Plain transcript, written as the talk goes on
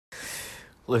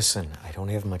Listen, I don't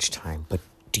have much time, but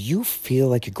do you feel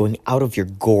like you're going out of your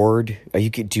gourd?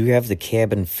 Do you have the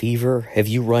cabin fever? Have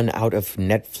you run out of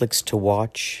Netflix to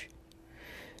watch?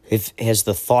 Has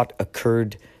the thought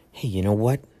occurred, hey, you know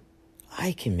what?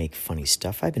 I can make funny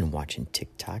stuff. I've been watching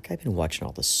TikTok. I've been watching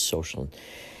all the social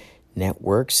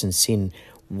networks and seeing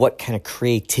what kind of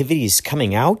creativity is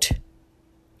coming out.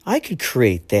 I could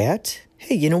create that.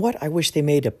 Hey, you know what? I wish they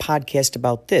made a podcast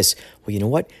about this. Well, you know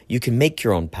what? You can make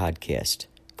your own podcast.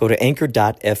 Go to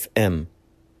anchor.fm.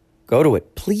 Go to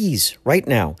it, please, right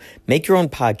now. Make your own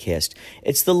podcast.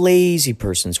 It's the lazy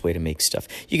person's way to make stuff.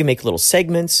 You can make little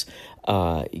segments.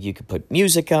 You can put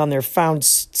music on there, found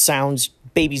sounds,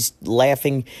 babies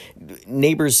laughing,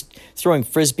 neighbors throwing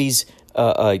frisbees,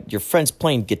 your friends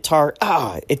playing guitar.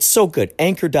 It's so good.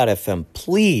 Anchor.fm.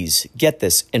 Please get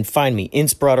this and find me.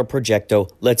 Inspirato Projecto.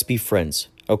 Let's be friends.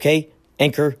 Okay?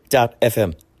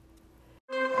 Anchor.fm.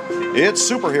 It's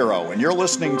Superhero, and you're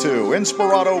listening to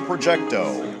Inspirato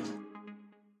Projecto.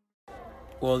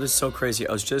 Well, this is so crazy.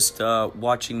 I was just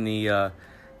watching the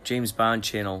James Bond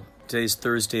channel. Today's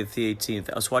Thursday, the 18th.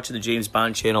 I was watching the James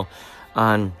Bond channel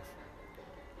on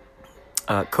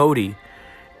Cody,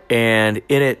 and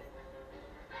in it,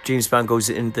 James Bond goes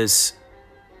in this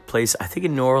place, I think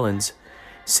in New Orleans,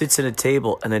 sits at a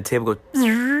table, and the table goes,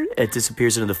 it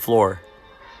disappears into the floor.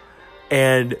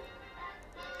 And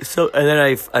then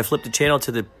I flipped the channel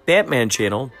to the Batman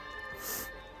channel.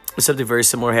 Something very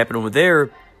similar happened over there,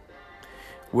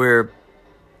 where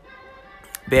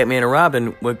Batman and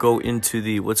Robin would go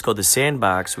into what's called the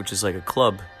Sandbox, which is like a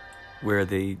club where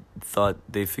they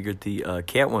figured the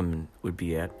Catwoman would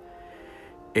be at.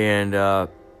 And wow.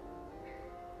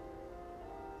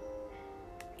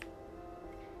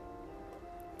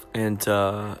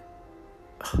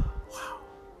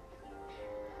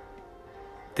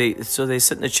 They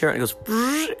sit in the chair and it goes,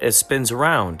 it spins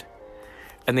around,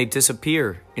 and they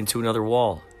disappear into another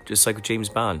wall, just like with James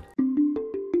Bond.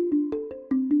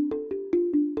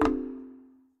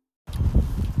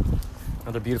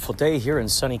 Another beautiful day here in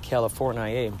sunny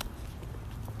California.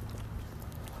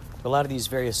 A lot of these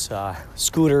various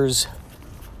scooters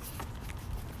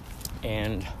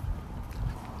and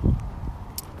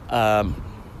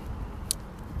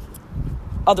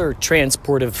other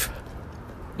transportive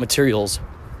materials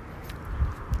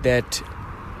that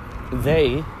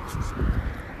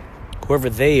whoever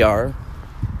they are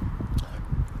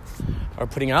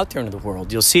putting out there into the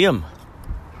world. You'll see them.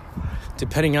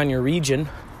 Depending on your region,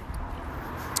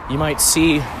 you might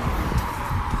see,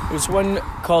 there's one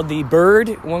called the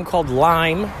Bird, one called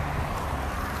Lime,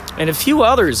 and a few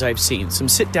others I've seen, some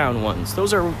sit-down ones.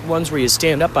 Those are ones where you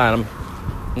stand up on them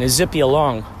and they zip you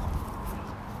along.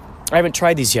 I haven't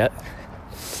tried these yet.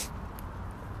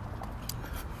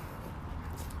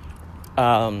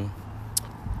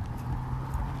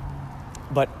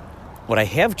 But what I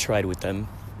have tried with them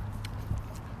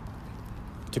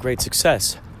to great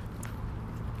success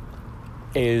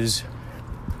is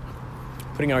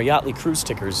putting our Yachtly Crew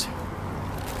stickers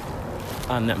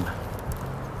on them.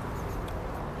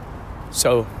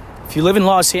 So, if you live in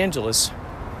Los Angeles,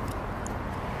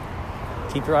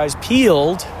 keep your eyes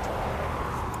peeled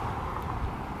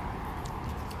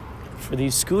for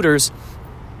these scooters,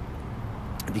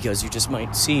 because you just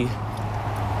might see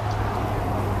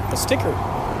a sticker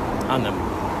on them.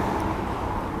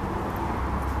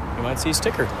 You might see a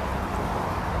sticker.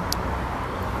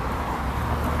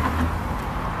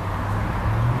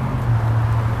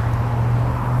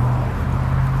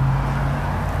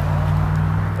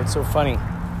 It's so funny.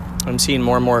 I'm seeing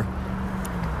more and more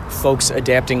folks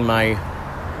adapting my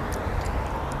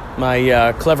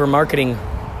clever marketing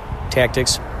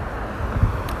tactics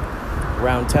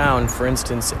around town. For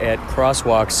instance, at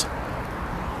crosswalks,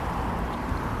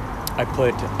 I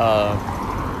put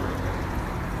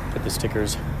the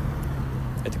stickers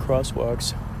at the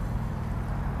crosswalks.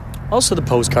 Also the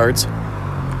postcards.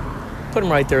 Put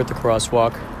them right there at the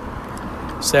crosswalk,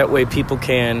 so that way people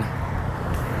can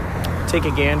take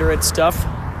a gander at stuff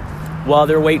while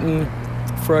they're waiting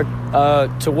for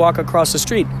to walk across the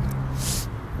street.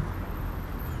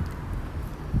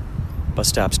 Bus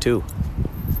stops too.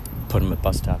 Put them at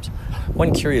bus stops.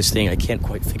 One curious thing I can't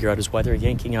quite figure out is why they're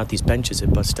yanking out these benches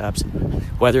at bus stops.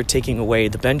 Why they're taking away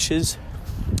the benches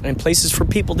and places for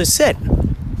people to sit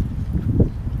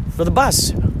for the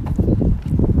bus.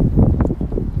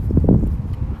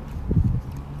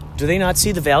 Do they not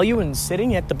see the value in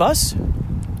sitting at the bus?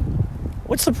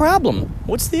 What's the problem?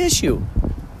 What's the issue?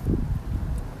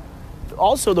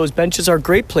 Also, those benches are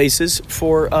great places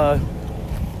for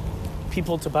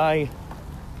people to buy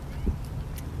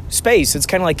space. It's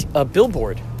kind of like a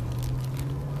billboard.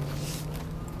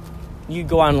 you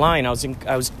go online. I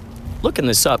was looking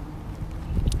this up.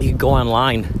 You can go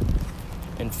online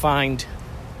and find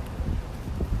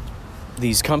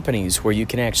these companies where you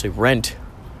can actually rent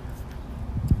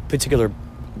particular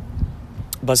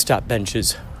bus stop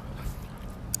benches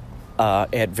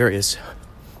at various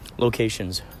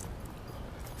locations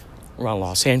around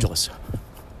Los Angeles,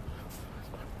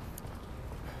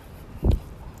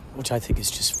 which I think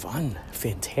is just fun,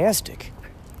 fantastic.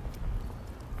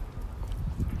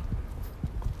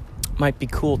 Might be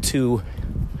cool to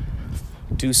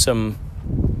do some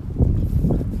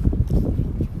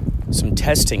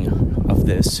testing of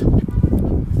this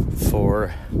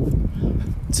for,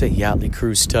 say, Yachtly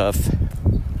Cruise stuff,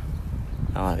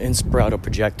 Inspirato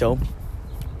Projecto.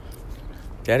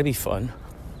 That'd be fun.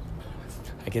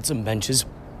 I get some benches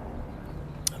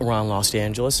around Los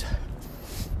Angeles.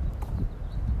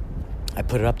 I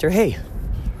put it up there. Hey,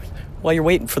 while you're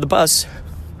waiting for the bus,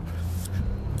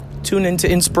 tune into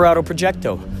Inspirato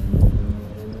Projecto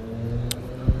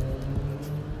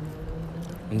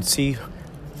and see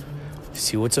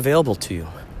what's available to you.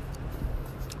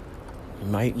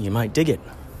 You might dig it.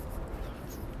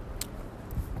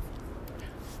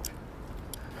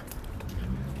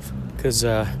 Because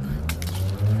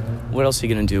what else are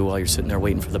you going to do while you're sitting there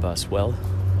waiting for the bus? Well,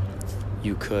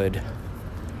 you could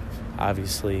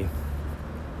obviously,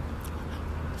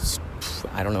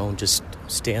 I don't know, just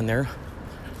stand there.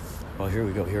 Well, here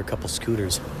we go. Here are a couple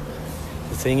scooters.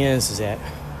 The thing is that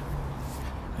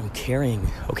I'm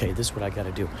carrying... Okay, this is what I got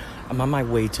to do. I'm on my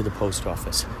way to the post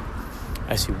office.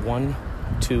 I see 1,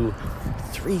 2,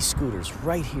 3 scooters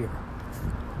right here.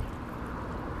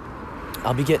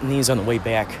 I'll be getting these on the way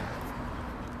back.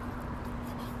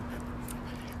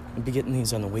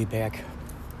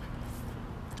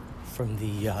 From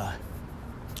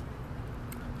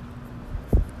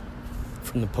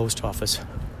the post office.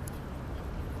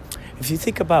 If you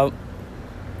think about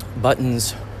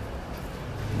buttons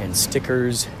and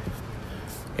stickers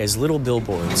as little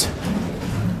billboards,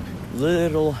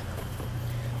 little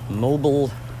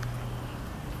mobile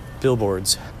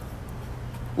billboards.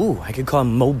 Ooh, I could call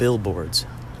them mobile boards.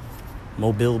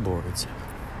 Mobile boards,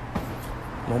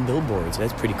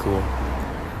 that's pretty cool.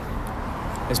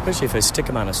 Especially if I stick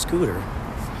them on a scooter.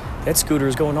 That scooter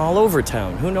is going all over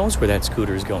town. Who knows where that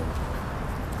scooter is going?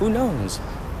 Who knows?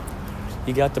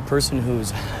 You got the person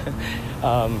who's...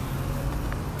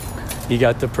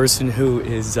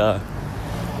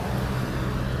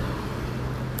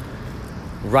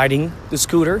 riding the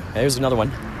scooter. There's another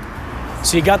one.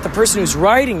 So you got the person who's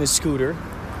riding the scooter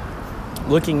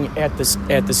looking at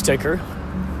the sticker.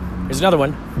 There's another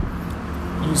one.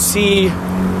 You see...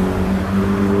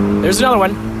 There's another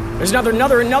one. There's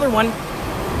another one.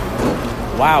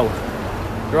 Wow.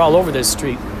 They're all over this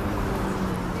street.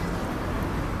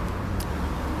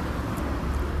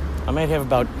 I might have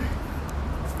about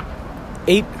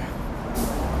 8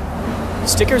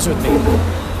 stickers with me. What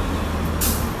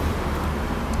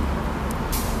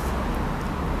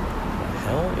the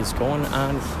hell is going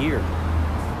on here?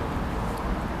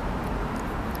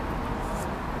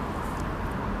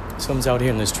 Someone's out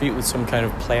here in the street with some kind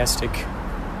of plastic.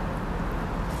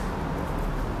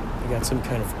 They got some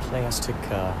kind of plastic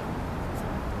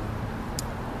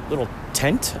little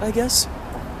tent, I guess.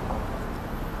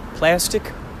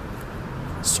 Plastic.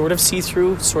 Sort of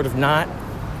see-through, sort of not.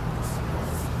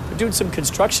 They're doing some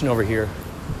construction over here.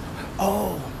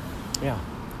 Oh, yeah.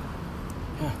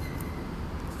 I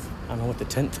don't know what the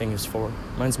tent thing is for.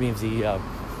 Reminds me of the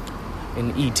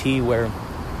in E.T. where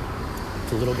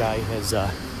the little guy has,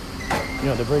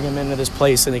 they bring him into this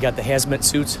place and they got the hazmat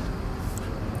suits.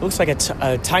 It looks like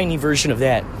a tiny version of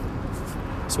that.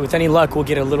 So with any luck, we'll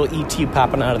get a little E.T.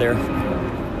 popping out of there.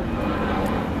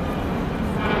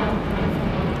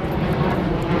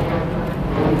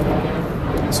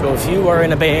 So if you are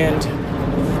in a band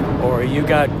or you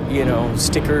got,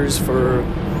 stickers for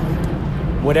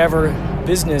whatever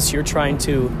business you're trying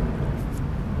to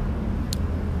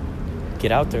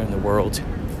get out there in the world,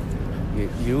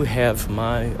 you have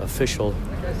the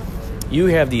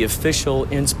official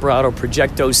Inspirato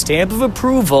Projecto stamp of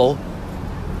approval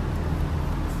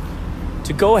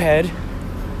to go ahead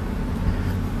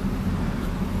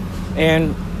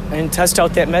and test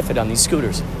out that method on these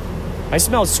scooters. I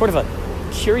smell sort of a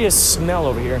curious smell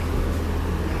over here.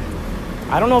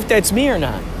 I don't know if that's me or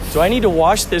not. Do I need to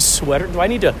wash this sweater? Do I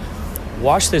need to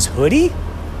wash this hoodie?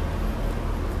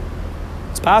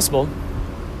 It's possible.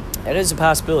 That is a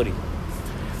possibility.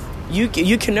 You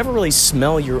can never really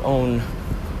smell your own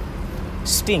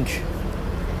stink.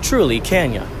 Truly,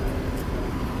 can ya?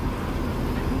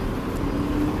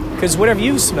 Because whatever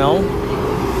you smell,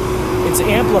 it's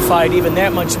amplified even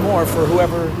that much more for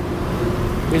whoever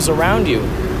is around you.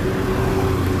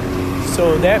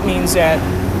 So that means that,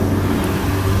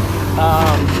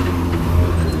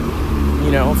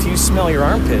 if you smell your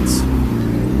armpits,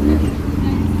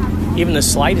 even the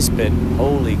slightest bit,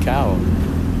 holy cow.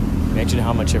 Imagine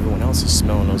how much everyone else is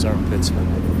smelling those armpits.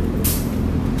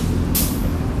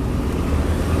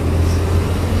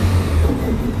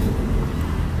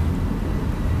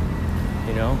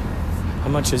 How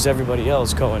much is everybody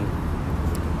else going,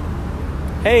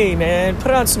 hey man,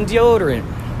 put on some deodorant?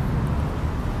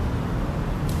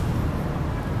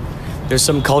 There's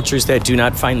some cultures that do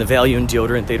not find the value in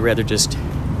deodorant. They'd rather just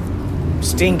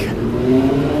stink.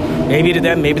 Maybe to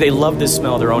them, maybe they love the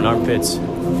smell of their own armpits.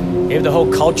 Maybe the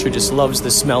whole culture just loves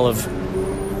the smell of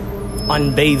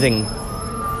unbathing.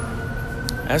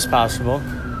 That's possible.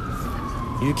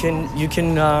 You can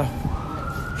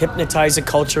hypnotize a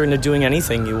culture into doing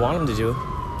anything you want them to do.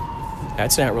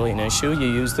 That's not really an issue.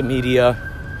 You use the media,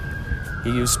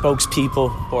 you use spokespeople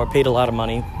who are paid a lot of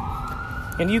money,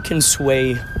 and you can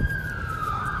sway.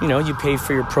 You pay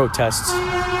for your protests,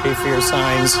 pay for your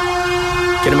signs,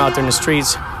 get them out there in the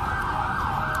streets,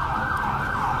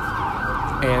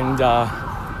 and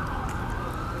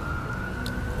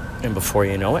before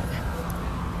you know it,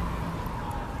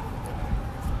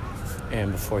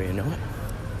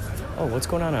 oh, what's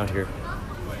going on out here?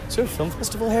 Is there a film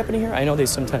festival happening here? I know they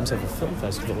sometimes have a film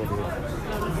festival over here.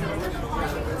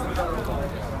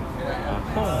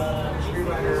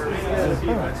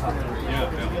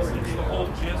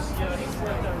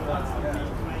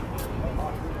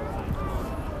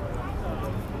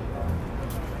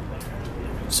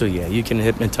 So yeah, you can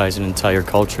hypnotize an entire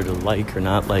culture to like or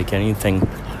not like anything.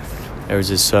 There was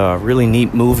this really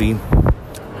neat movie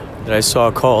that I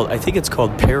saw I think it's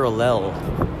called Parallel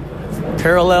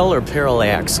or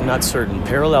Parallax, I'm not certain.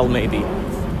 Parallel maybe.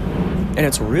 And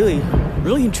it's really,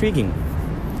 really intriguing.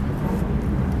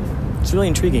 It's really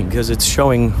intriguing because it's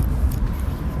showing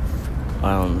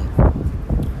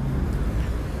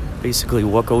basically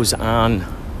what goes on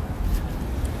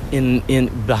in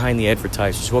behind the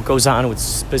advertisers, what goes on with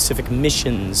specific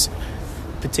missions,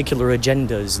 particular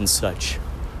agendas and such.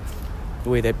 The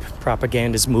way that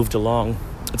propaganda is moved along.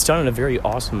 It's done in a very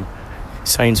awesome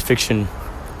science fiction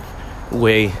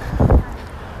way,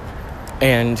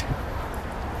 and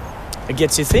it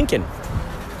gets you thinking,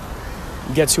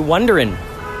 it gets you wondering,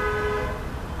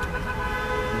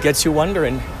 gets you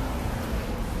wondering.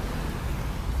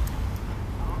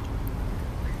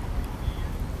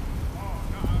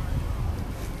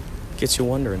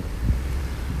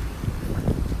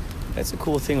 That's a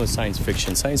cool thing with science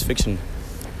fiction. Science fiction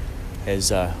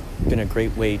has been a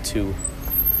great way to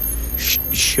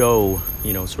show,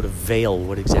 sort of veil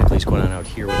what exactly is going on out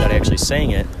here without actually saying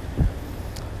it.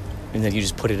 And then you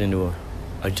just put it into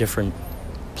a different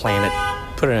planet,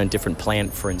 put it on a different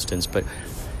planet, for instance. But,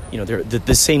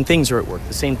 the same things are at work.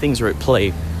 The same things are at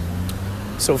play.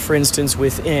 So, for instance,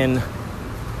 within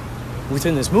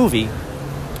this movie,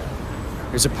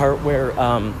 there's a part where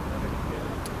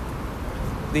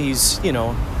these,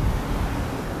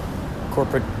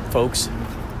 corporate folks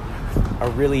are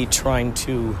really trying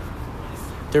to,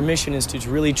 their mission is to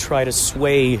really try to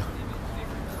sway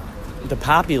the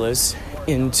populace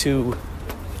into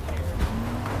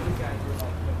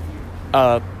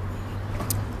so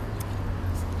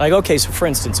for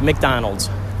instance, McDonald's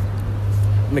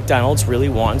really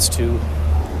wants to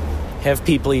have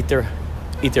people eat their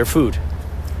food.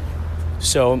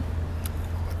 So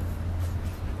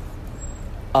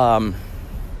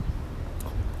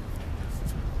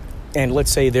and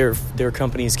let's say their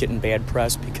company is getting bad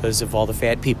press because of all the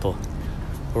fat people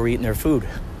who are eating their food.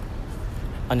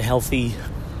 Unhealthy,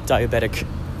 diabetic,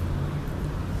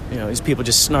 these people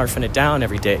just snarfing it down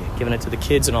every day, giving it to the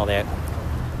kids and all that.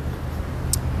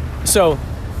 So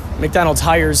McDonald's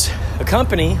hires a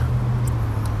company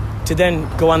to then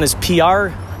go on this PR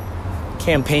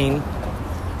campaign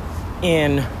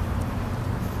in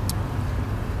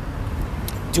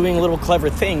doing little clever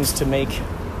things to make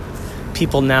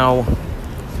people now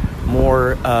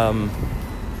more,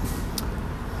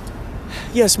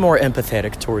 more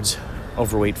empathetic towards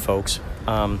overweight folks,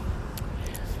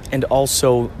 and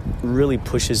also really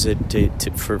pushes it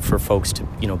for folks to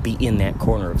be in that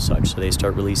corner of such. So they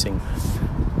start releasing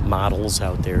models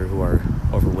out there who are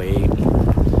overweight.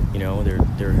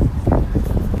 They're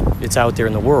it's out there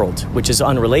in the world, which is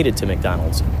unrelated to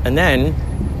McDonald's, and then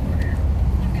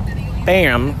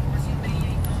bam.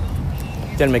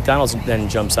 Then McDonald's then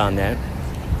jumps on that.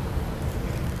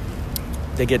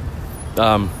 They get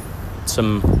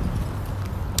some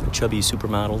chubby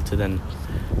supermodel to then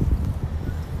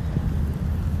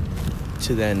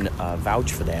to then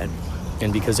vouch for that.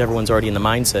 And because everyone's already in the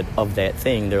mindset of that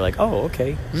thing, they're like, oh,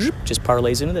 okay, just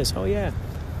parlays into this. Oh, yeah.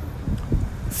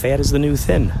 Fat is the new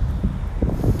thin.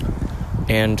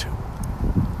 And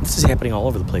this is happening all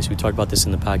over the place. We talked about this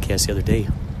in the podcast the other day.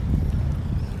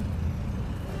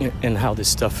 And how this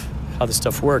stuff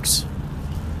works.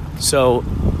 So,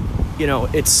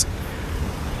 it's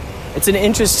an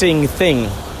interesting thing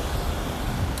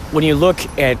when you look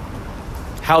at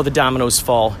how the dominoes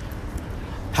fall,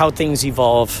 how things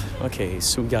evolve. Okay,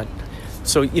 so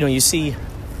you see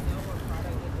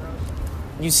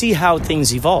how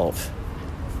things evolve.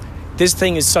 This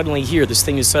thing is suddenly here, this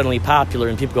thing is suddenly popular,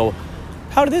 and people go,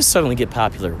 how did this suddenly get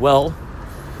popular? Well,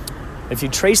 if you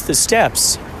trace the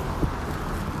steps,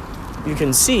 you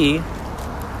can see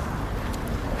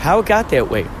how it got that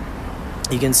way.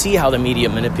 You can see how the media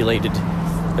manipulated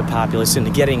the populace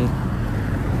into getting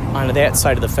onto that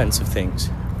side of the fence of things.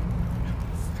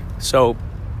 So,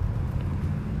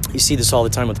 you see this all the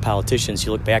time with politicians.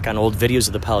 You look back on old videos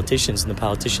of the politicians, and the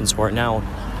politicians who are now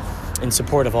in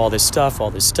support of all this stuff.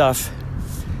 What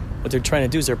they're trying to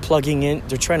do is they're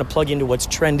trying to plug into what's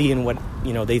trendy and what,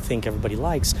 they think everybody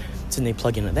likes. So then they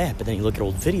plug into that. But then you look at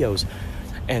old videos,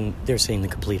 and they're saying the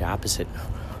complete opposite.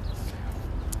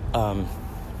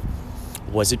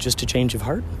 Was it just a change of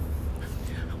heart?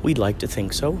 We'd like to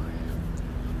think so.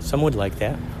 Some would like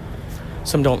that.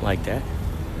 Some don't like that.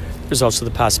 There's also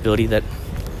the possibility that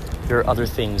there are other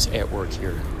things at work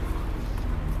here.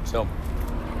 So,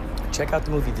 check out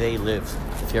the movie They Live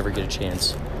if you ever get a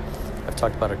chance. I've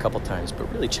talked about it a couple times,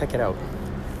 but really check it out.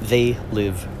 They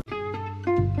Live.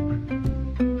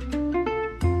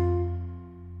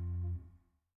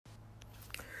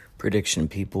 Prediction: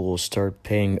 people will start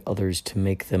paying others to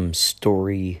make them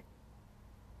stories.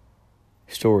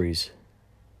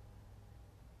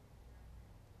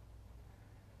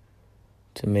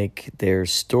 To make their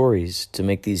stories, to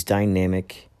make these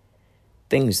dynamic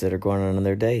things that are going on in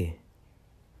their day.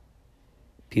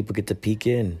 People get to peek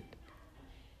in.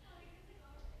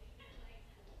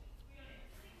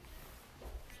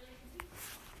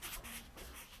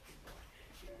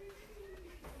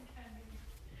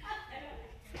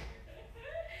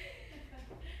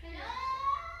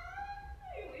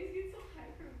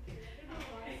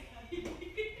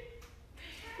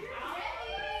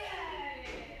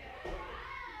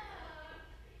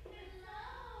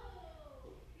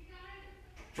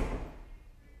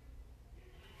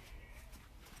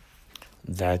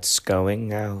 That's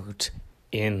going out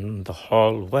in the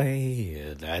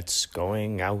hallway. That's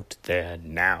going out there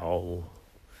now.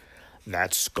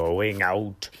 That's going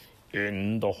out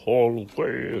in the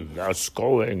hallway. That's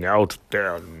going out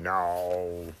there now.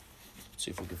 Let's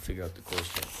see if we can figure out the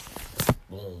chorus.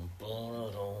 Boom,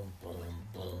 boom, boom,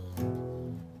 boom,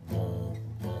 boom.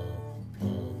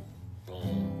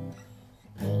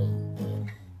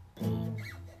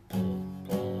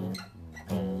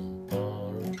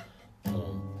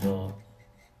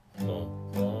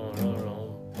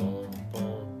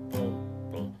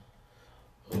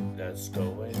 That's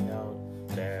going out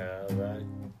there,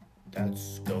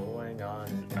 that's going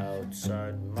on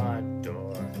outside my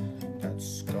door.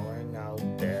 That's going out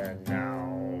there now.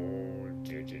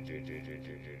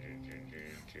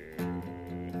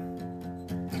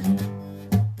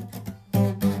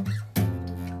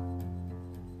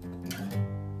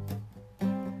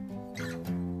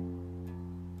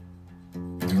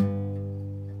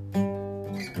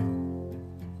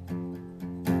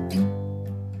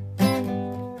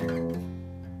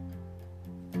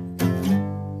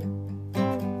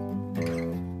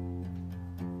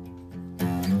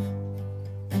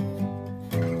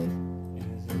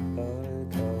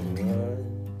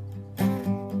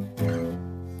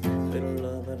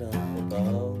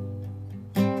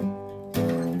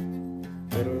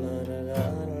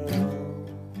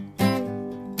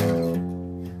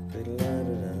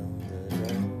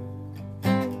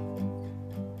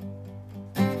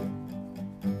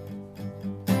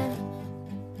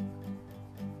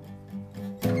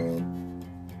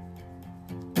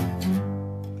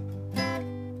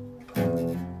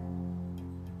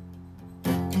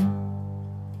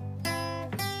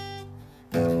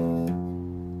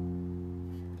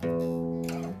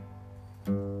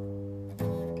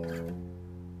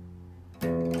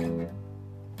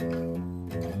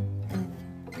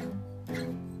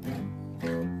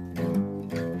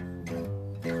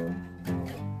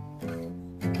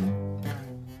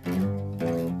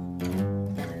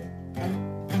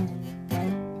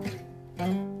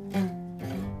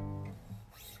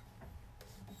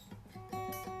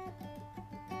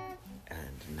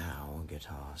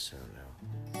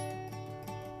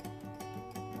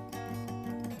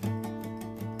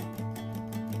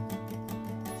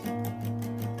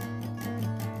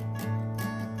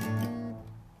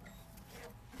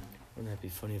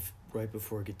 funny if right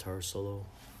before a guitar solo,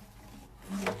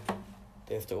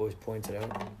 they have to always point it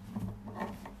out.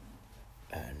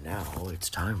 And now it's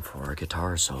time for a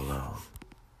guitar solo.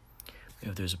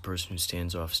 If there's a person who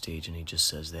stands off stage and he just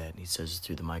says that, and he says it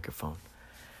through the microphone.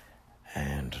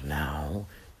 And now,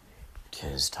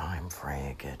 'tis time for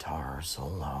a guitar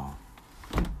solo.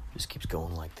 Just keeps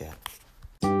going like that.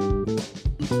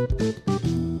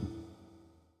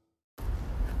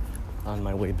 On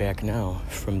my way back now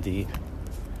from the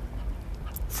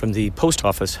post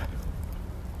office.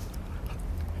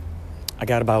 I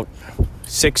got about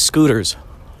 6 scooters.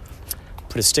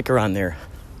 Put a sticker on there.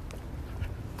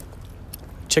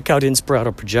 Check out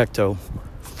Inspirato Projecto.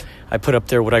 I put up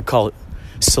there what I call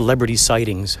celebrity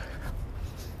sightings.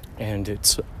 And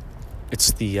it's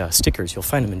the stickers. You'll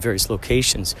find them in various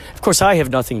locations. Of course, I have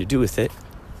nothing to do with it.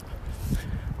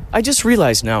 I just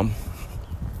realized now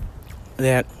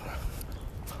that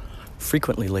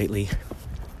frequently lately,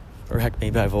 or heck,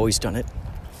 maybe I've always done it,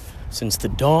 since the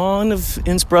dawn of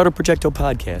Inspirato Projecto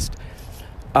podcast,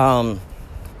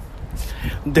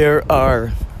 there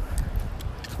are,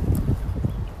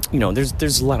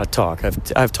 there's a lot of talk.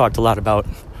 I've talked a lot about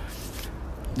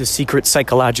the secret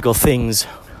psychological things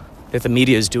that the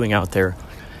media is doing out there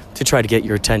to try to get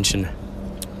your attention.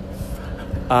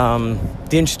 The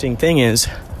interesting thing is,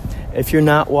 if you're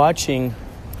not watching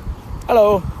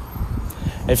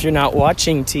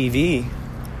TV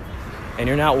and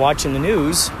you're not watching the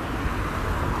news,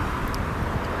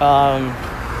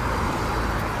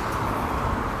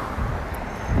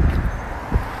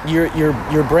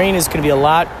 your brain is going to be a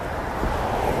lot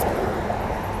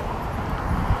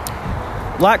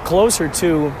closer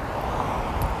to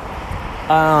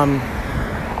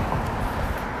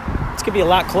it's going to be a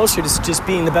lot closer to just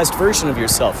being the best version of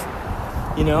yourself.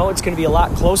 It's going to be a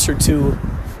lot closer to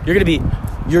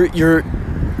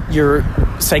your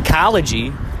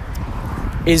psychology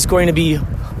is going to be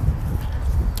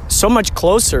so much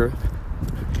closer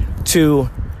to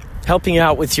helping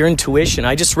out with your intuition.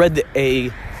 I just read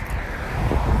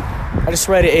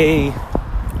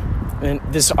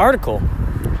this article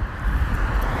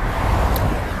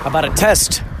about a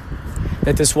test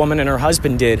that this woman and her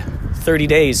husband did. 30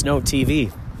 days, no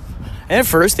TV. And at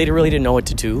first, they really didn't know what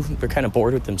to do. They're kind of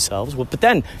bored with themselves. But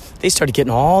then they started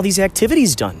getting all these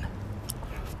activities done.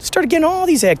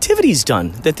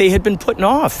 That they had been putting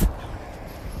off.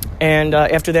 And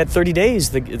after that 30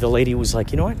 days, the lady was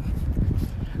like, you know what?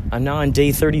 I'm now on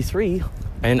day 33,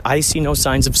 and I see no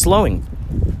signs of slowing.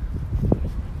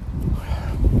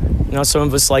 Some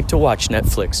of us like to watch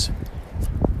Netflix.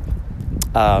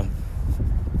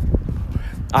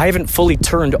 I haven't fully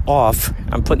turned off,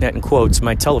 I'm putting that in quotes,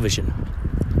 my television.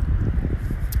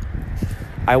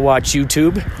 I watch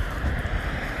YouTube.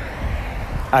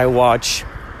 I watch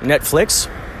Netflix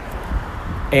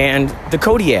and the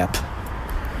Kodi app.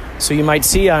 So you might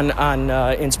see on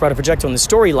Inspirato Projecto in the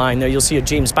storyline there, you'll see a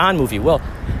James Bond movie. Well,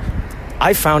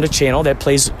 I found a channel that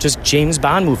plays just James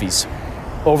Bond movies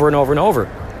over and over and over.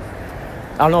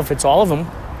 I don't know if it's all of them,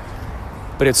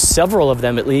 but it's several of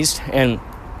them at least, and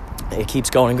it keeps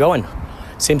going and going.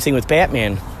 Same thing with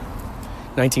Batman,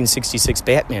 1966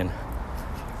 Batman.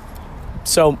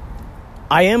 So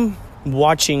I am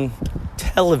watching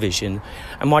television.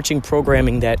 I'm watching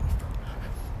programming that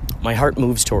my heart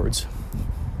moves towards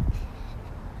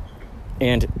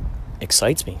and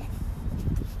excites me,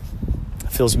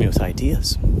 fills me with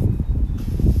ideas.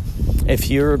 If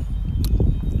you're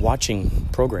watching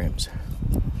programs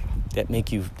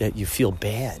that you feel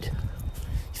bad,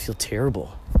 you feel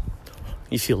terrible,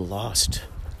 you feel lost,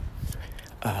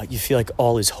 you feel like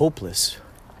all is hopeless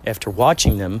after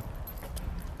watching them,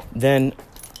 then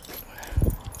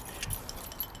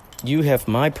you have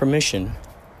my permission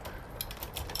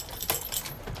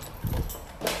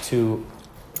to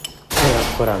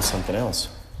put on something else.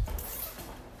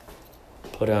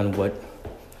 Put on what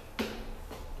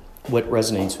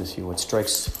resonates with you, what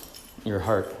strikes your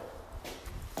heart.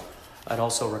 I'd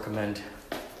also recommend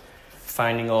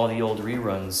finding all the old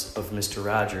reruns of Mr.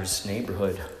 Rogers'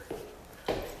 Neighborhood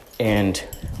and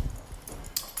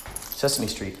Sesame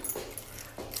Street.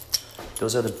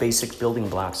 Those are the basic building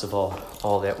blocks of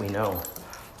all that we know.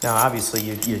 Now, obviously,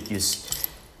 you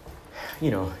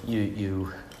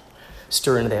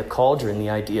stir into that cauldron the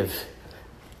idea of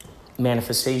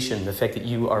manifestation, the fact that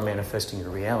you are manifesting your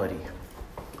reality.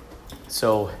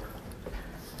 So,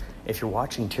 if you're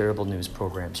watching terrible news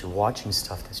programs, you're watching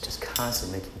stuff that's just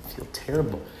constantly making you feel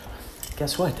terrible,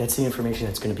 guess what? That's the information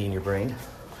that's going to be in your brain.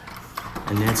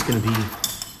 And that's going to be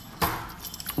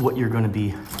what you're going to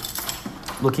be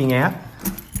looking at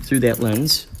through that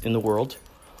lens in the world.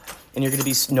 And you're going to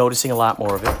be noticing a lot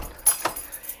more of it.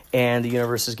 And the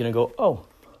universe is going to go, oh,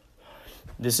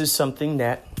 this is something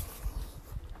that,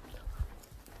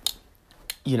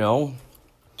 you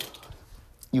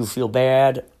feel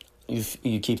bad.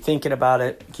 You keep thinking about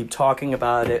it. You keep talking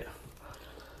about it.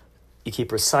 You keep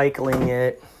recycling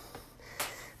it.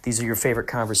 These are your favorite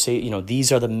conversations.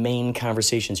 These are the main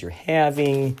conversations you're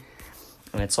having.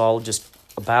 And it's all just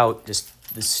about just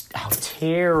this, how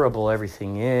terrible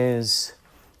everything is.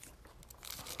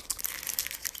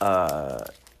 All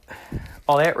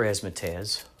that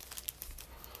razzmatazz.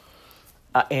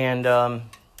 And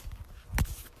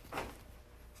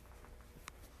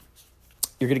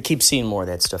you're going to keep seeing more of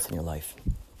that stuff in your life.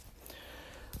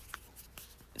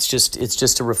 It's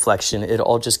just a reflection. It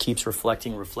all just keeps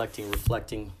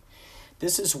reflecting.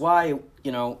 This is why,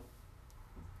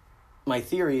 my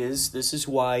theory is, this is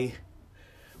why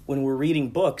when we're reading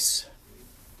books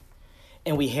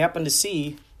and we happen to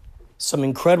see some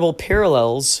incredible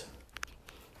parallels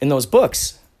in those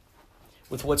books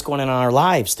with what's going on in our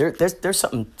lives, there's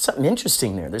something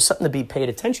interesting there. There's something to be paid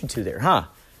attention to there, huh?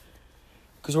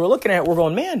 Because we're looking at it, we're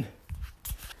going, man,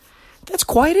 that's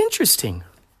quite interesting.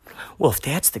 Well, if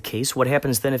that's the case, what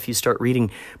happens then if you start reading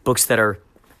books that are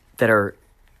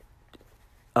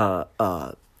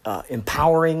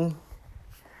empowering,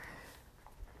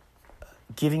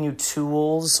 giving you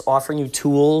tools, offering you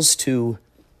tools to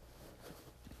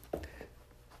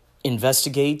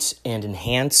investigate and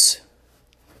enhance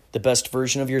the best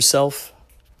version of yourself?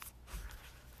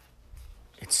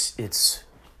 It's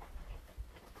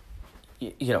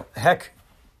heck,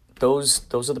 those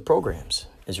are the programs.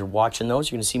 As you're watching those,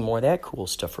 you're going to see more of that cool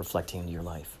stuff reflecting into your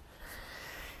life.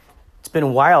 It's been a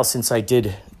while since I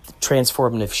did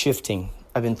transformative shifting.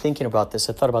 I've been thinking about this.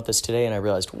 I thought about this today and I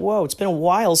realized, whoa, it's been a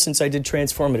while since I did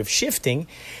transformative shifting.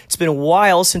 It's been a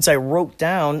while since I wrote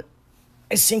down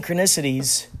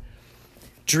synchronicities,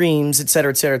 dreams, et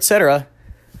cetera, et cetera, et cetera.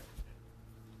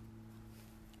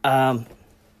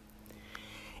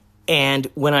 And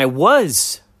when I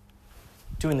was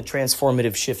doing the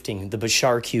transformative shifting, the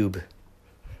Bashar Cube,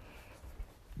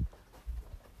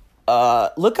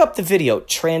 look up the video,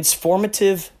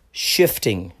 Transformative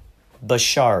Shifting,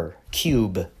 Bashar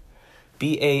Cube,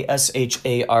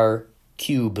 Bashar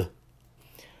Cube.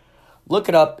 Look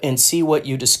it up and see what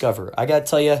you discover. I got to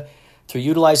tell you, through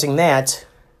utilizing that,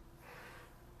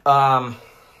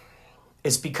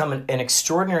 it's become an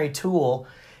extraordinary tool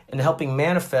in helping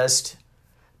manifest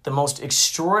the most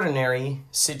extraordinary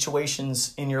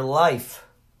situations in your life.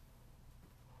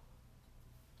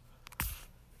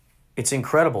 It's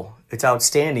incredible. It's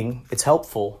outstanding. It's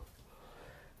helpful.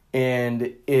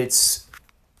 And it's,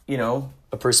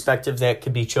 a perspective that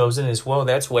could be chosen as, whoa,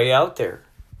 that's way out there.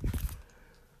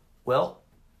 Well,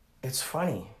 it's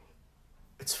funny.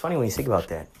 It's funny when you think about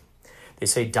that. They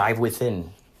say dive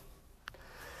within.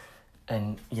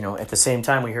 And, at the same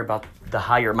time, we hear about the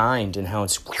higher mind and how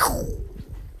it's...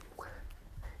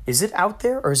 Is it out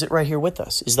there or is it right here with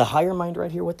us? Is the higher mind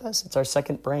right here with us? It's our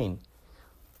second brain.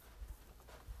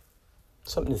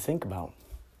 Something to think about.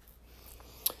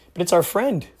 But it's our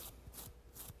friend.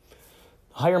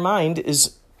 The higher mind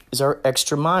is our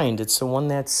extra mind. It's the one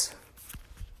that's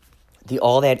the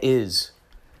all that is.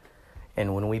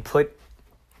 And when we put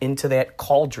into that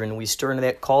cauldron, we stir into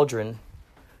that cauldron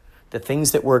the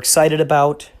things that we're excited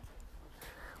about.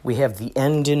 We have the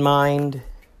end in mind.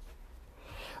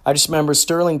 I just remember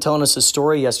Sterling telling us a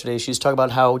story yesterday. She was talking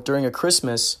about how during a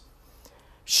Christmas,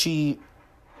 she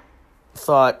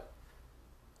thought,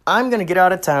 I'm going to get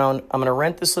out of town. I'm going to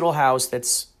rent this little house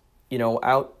that's,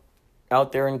 out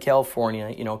there in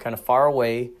California, kind of far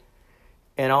away.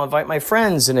 And I'll invite my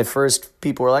friends. And at first,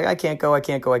 people were like, I can't go.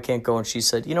 And she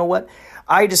said, you know what?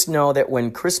 I just know that when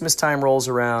Christmas time rolls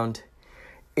around,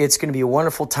 it's going to be a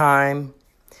wonderful time.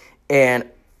 And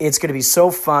it's going to be so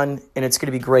fun. And it's going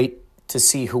to be great to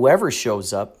see whoever show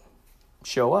up.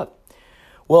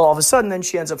 Well, all of a sudden, then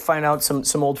she ends up finding out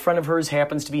some old friend of hers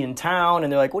happens to be in town,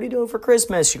 and they're like, what are you doing for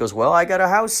Christmas? She goes, well, I got a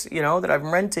house, that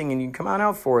I'm renting, and you can come on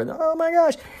out for it. Oh, my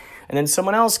gosh. And then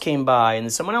someone else came by, and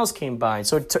then someone else came by. And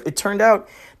so it turned out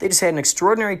they just had an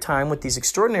extraordinary time with these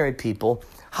extraordinary people,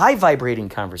 high-vibrating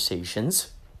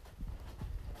conversations.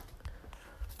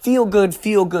 Feel good.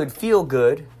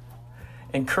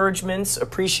 Encouragements,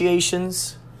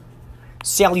 appreciations,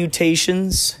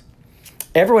 salutations.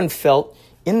 Everyone felt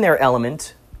in their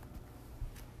element.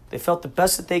 They felt the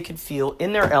best that they could feel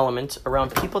in their element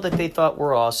around people that they thought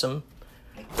were awesome,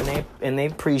 and they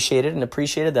appreciated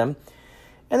them,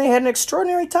 and they had an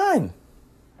extraordinary time.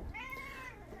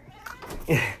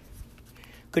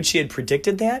 Could she have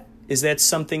predicted that? Is that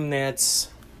something that's,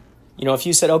 if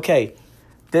you said, okay,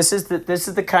 this is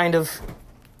the kind of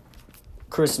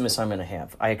Christmas I'm going to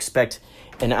have. I expect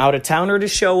an out-of-towner to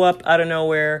show up out of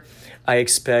nowhere. I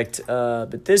expect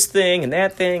but this thing and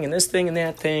that thing and this thing and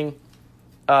that thing.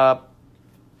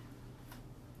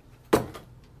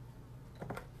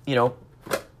 You know,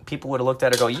 people would have looked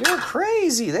at her and go, you're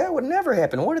crazy. That would never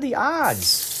happen. What are the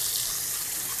odds?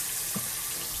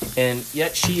 And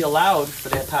yet she allowed for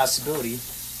that possibility,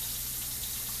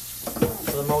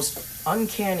 for the most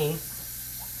uncanny,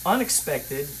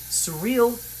 unexpected,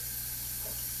 surreal,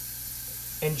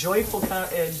 and joyful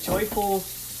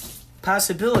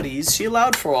possibilities. She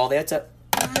allowed for all that to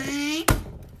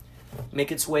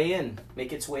make its way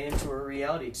into her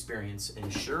reality experience.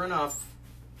 And sure enough,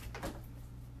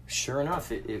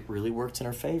 it really worked in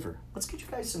her favor. Let's get you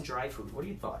guys some dry food. What are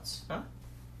your thoughts? Huh?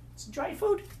 Some dry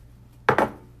food?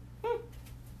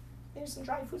 There's some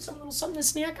dry food, some little something to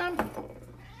snack on?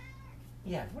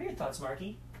 Yeah, what are your thoughts,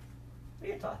 Marky? What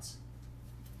are your thoughts?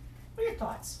 What are your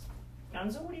thoughts?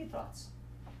 Gonzo, what are your thoughts?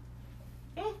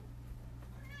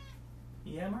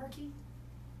 Yeah, Marky?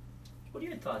 What are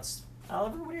your thoughts?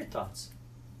 Oliver, what are your thoughts?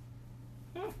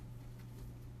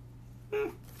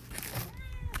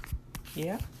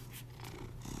 Yeah?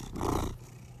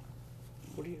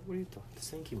 What are your thoughts?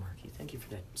 Thank you, Marky. Thank you for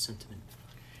that sentiment.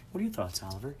 What are your thoughts,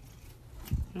 Oliver?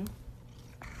 What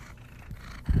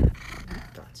are your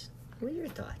thoughts? What are your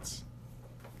thoughts?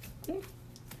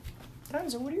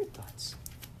 Gonzo, what are your thoughts?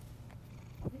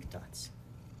 What are your thoughts?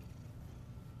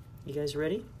 You guys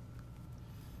ready?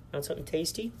 Want something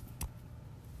tasty?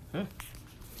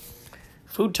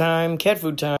 Food time, cat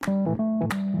food time.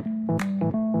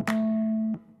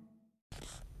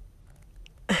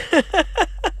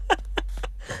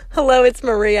 Hello, it's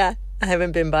Maria. I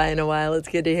haven't been by in a while. It's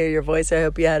good to hear your voice. I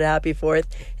hope you had a happy 4th.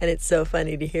 And it's so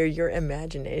funny to hear your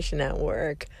imagination at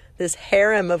work. This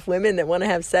harem of women that want to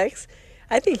have sex.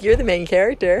 I think you're the main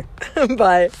character.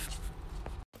 Bye.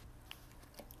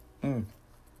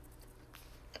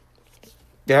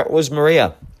 That was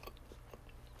Maria.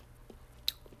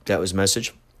 That was a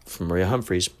message from Maria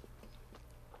Humphreys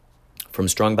from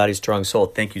Strong Body, Strong Soul.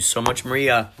 Thank you so much,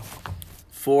 Maria,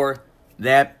 for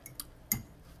that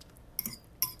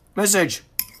message.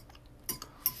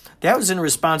 That was in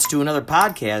response to another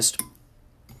podcast.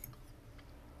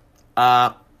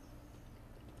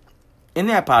 In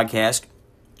that podcast,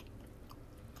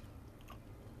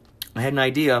 I had an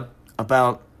idea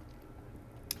about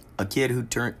a kid who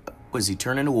turned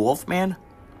into a wolf man?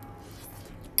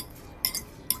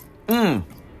 He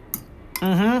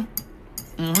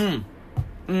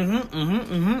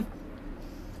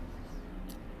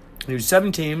was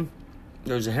 17.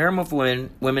 There was a harem of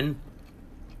women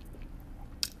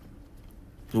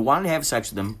who wanted to have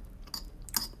sex with him.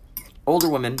 Older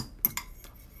women.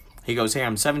 He goes, hey,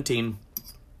 I'm 17.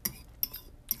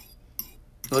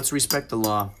 Let's respect the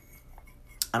law.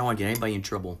 I don't want to get anybody in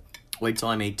trouble. Wait till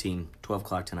I'm 18, 12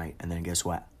 o'clock tonight, and then guess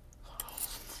what?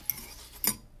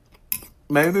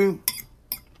 Maybe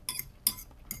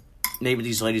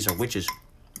these ladies are witches.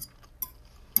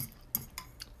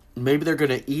 Maybe they're going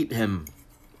to eat him.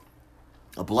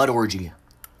 A blood orgy.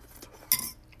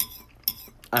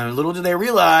 And little do they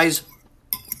realize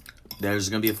there's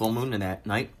going to be a full moon in that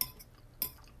night.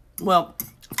 Well,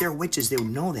 if they're witches, they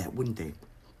would know that, wouldn't they?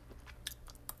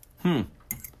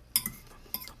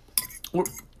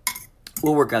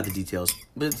 We'll work out the details.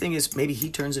 But the thing is, maybe he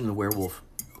turns into a werewolf.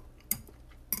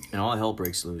 And all hell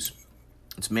breaks loose.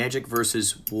 It's magic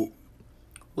versus...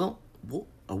 Well,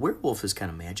 a werewolf is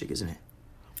kind of magic, isn't it?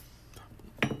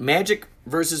 Magic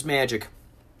versus magic.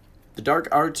 The dark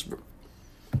arts...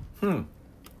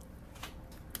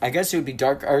 I guess it would be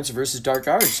dark arts versus dark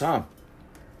arts, huh?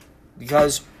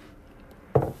 Because...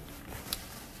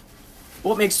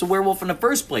 what makes the werewolf in the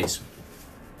first place?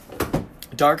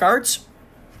 Dark arts?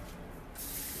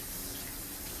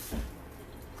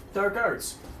 Dark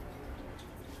arts.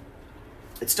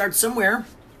 It starts somewhere.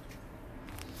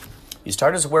 You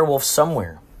start as a werewolf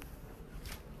somewhere.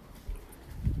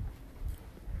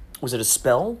 Was it a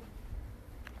spell?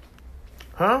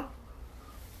 Huh?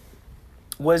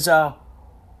 Was, I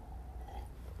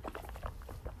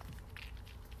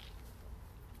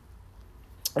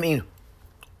mean,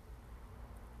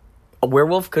 a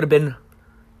werewolf could have been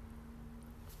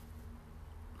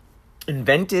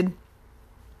invented.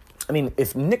 I mean,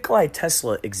 if Nikola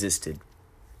Tesla existed,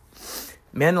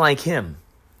 men like him,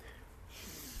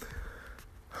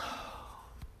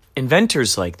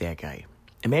 inventors like that guy,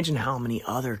 imagine how many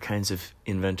other kinds of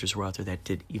inventors were out there that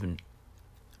did even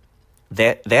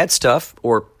that stuff,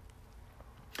 or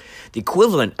the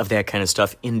equivalent of that kind of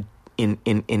stuff in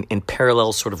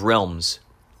parallel sort of realms.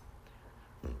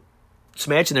 So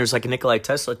imagine there's like a Nikola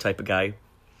Tesla type of guy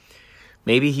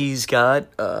Maybe he's got,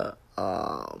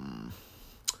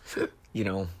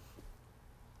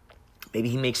 maybe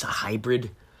he makes a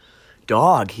hybrid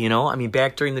dog, I mean,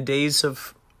 back during the days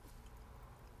of,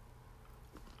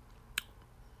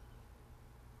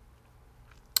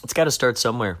 it's got to start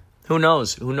somewhere. Who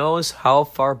knows? Who knows how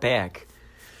far back?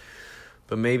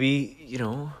 But maybe,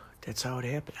 that's how it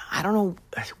happened. I don't know.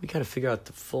 We got to figure out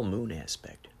the full moon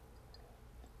aspect.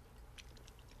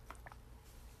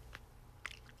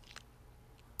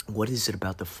 What is it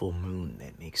about the full moon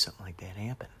that makes something like that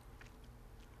happen?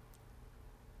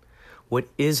 What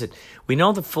is it? We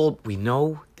know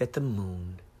that the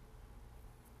moon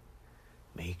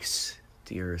makes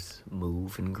the earth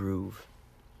move and groove.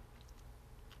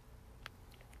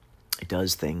 It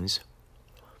does things.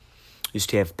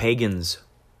 Used to have pagans.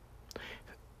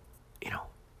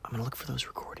 I'm going to look for those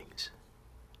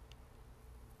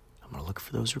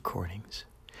recordings.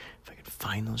 If I could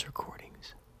find those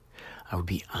recordings, I would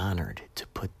be honored to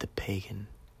put the pagan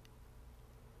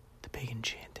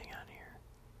chanting on here.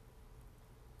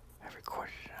 I've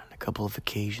recorded it on a couple of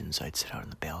occasions. I'd sit out on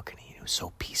the balcony, and it was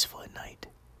so peaceful at night.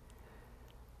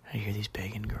 I'd hear these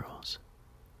pagan girls.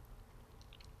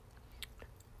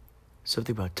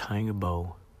 Something about tying a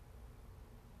bow.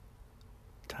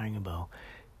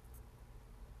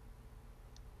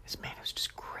 Man, it was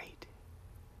just great.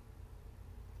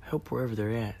 I hope wherever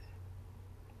they're at,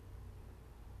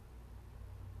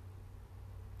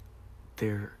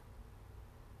 they're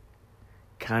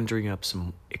conjuring up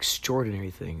some extraordinary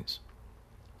things.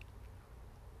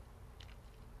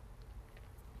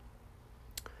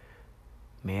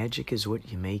 Magic is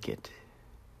what you make it.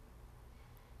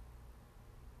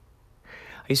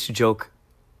 I used to joke,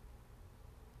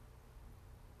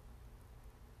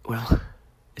 well,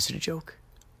 is it a joke?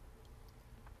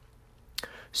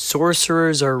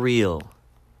 Sorcerers are real.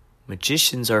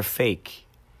 Magicians are fake.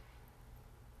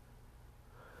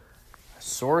 A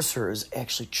sorcerer is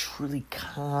actually truly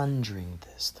conjuring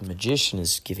this. The magician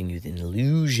is giving you an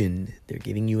illusion. They're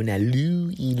giving you an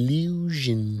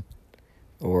illusion.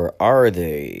 Or are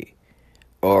they?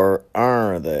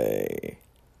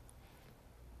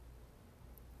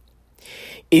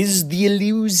 Is the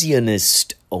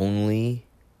illusionist only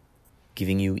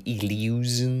giving you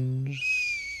illusions?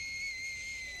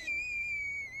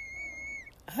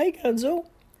 Hi, Gonzo.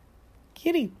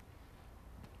 Kitty.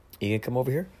 You gonna come over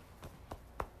here?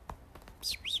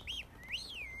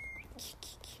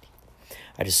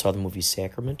 I just saw the movie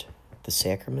Sacrament. The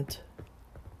Sacrament.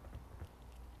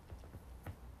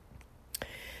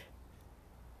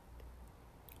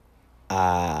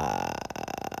 I'm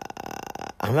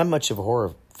not much of a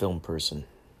horror film person.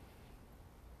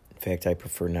 In fact, I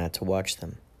prefer not to watch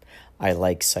them. I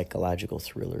like psychological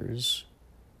thrillers.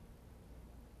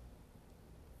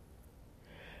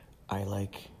 I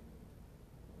like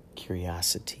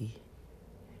curiosity,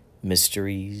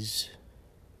 mysteries,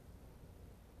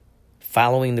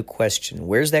 following the question.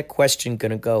 Where's that question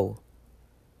going to go?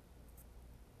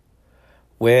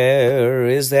 Where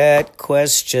is that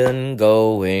question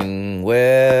going?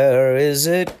 Where is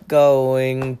it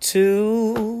going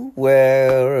to?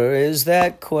 Where is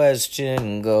that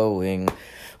question going?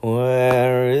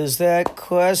 Where is that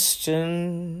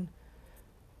question?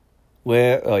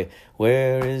 Where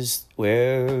is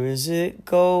it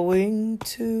going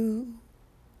to?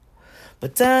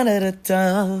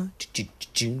 Ba-da-da-da-da,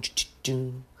 ba-da-da-da-da,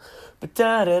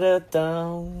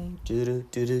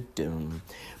 do-do-do-do-do,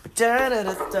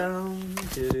 ba-da-da-da-da,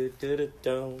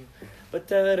 do-do-do-do-do,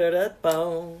 ba-da-da-da-da,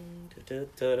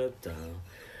 do-do-do-do-do.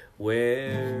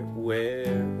 Where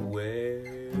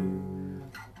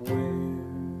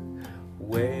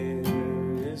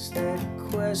is that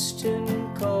question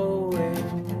going?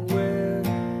 Where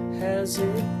has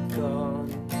it gone?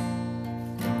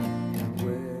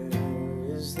 Where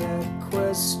is that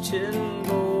question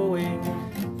going?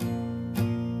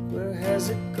 Where has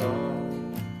it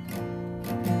gone?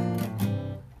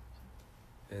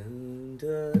 And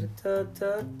da da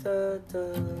da da da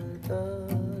da da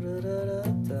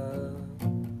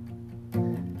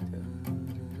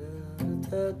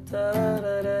da da da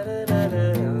da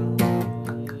da.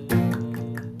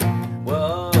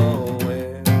 Whoa,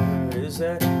 where is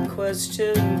that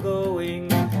question going?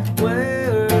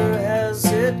 Where has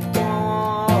it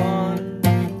gone?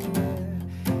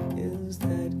 Where is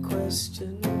that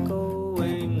question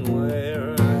going?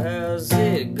 Where has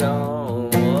it gone?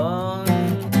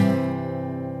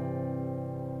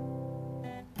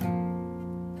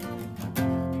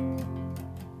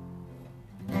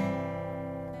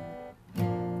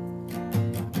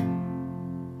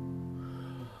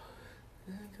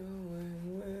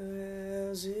 Where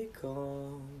has it gone?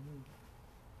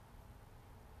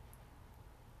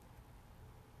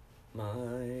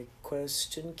 My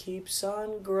question keeps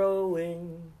on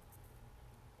growing.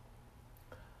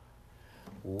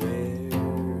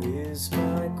 Where is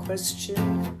my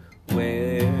question?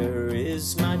 Where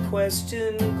is my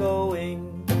question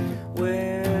going?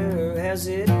 Where has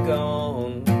it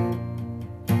gone?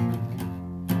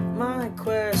 My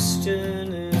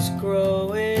question is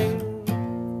growing.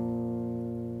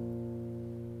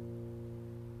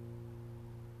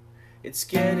 It's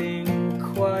getting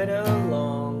quite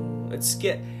along.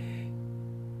 Where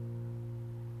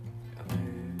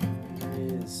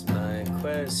is my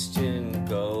question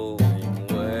going?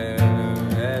 Where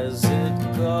has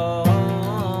it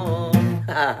gone?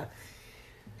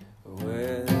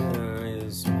 Where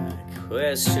is my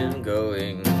question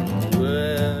going?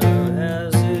 Where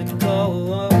has it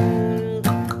gone?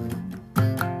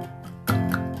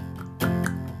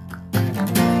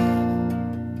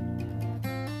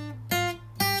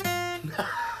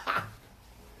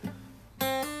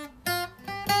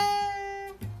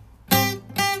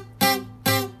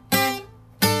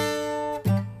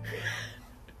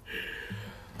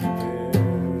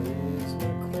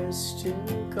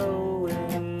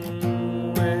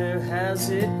 Has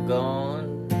it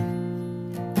gone?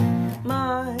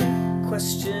 My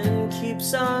question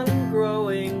keeps on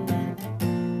growing.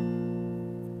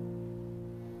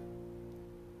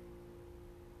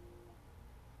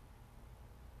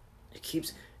 It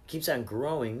keeps on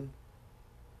growing.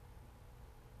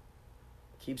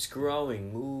 Keeps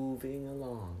growing, moving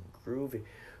along, grooving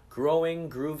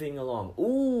along.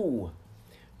 Ooh,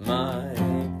 my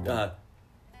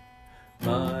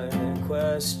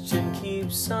question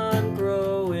keeps on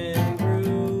growing,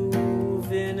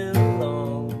 grooving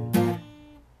along.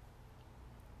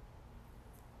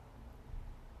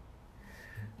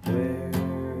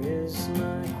 Where is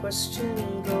my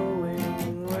question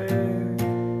going? Where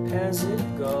has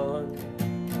it gone?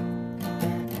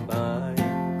 My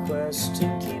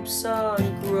question keeps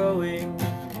on growing.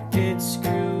 It's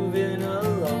grooving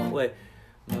along. Wait,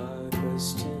 my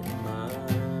question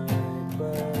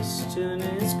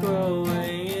is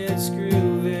growing. It's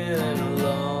grooving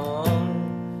along.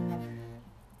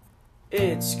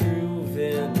 It's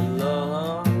grooving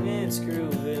along. It's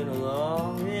grooving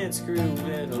along. It's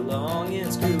grooving along.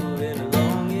 It's grooving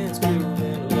along. It's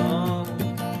grooving along.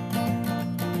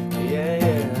 Yeah,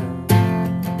 yeah.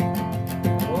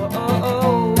 Oh, oh,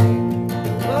 oh.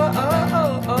 Oh, oh,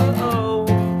 oh, oh, oh.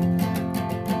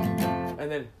 And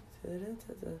then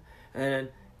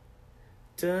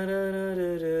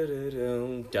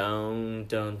down,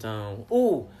 down, down.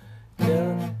 Ooh.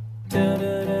 Down, down,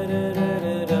 down,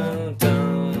 down,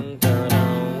 down, down.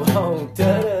 Whoa.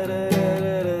 Down,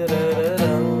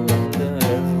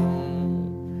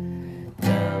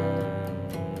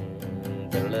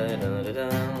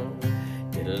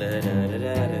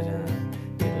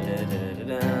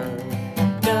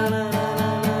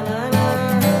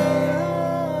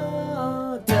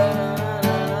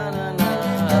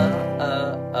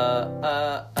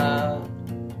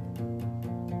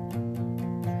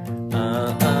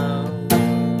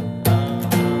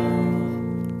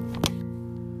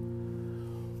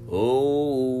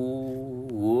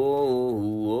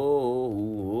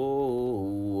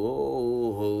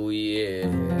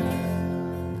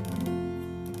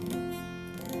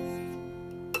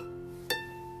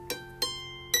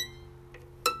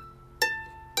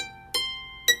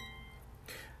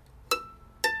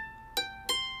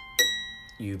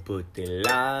 You put the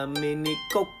lime in the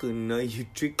coconut, you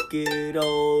drink it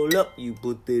all up. You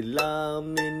put the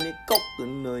lime in the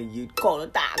coconut, you call a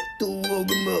doctor, woke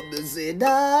him up and say,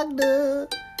 Doctor,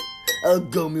 I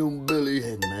got me on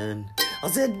bellyache, man. I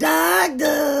said,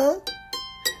 Doctor,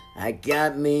 I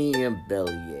got me a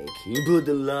bellyache. You put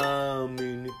the lime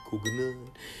in the coconut,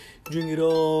 drink it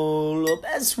all up.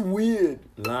 That's weird.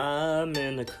 Lime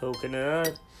in the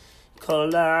coconut. Call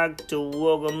a doctor,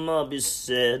 woke him up, he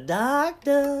said,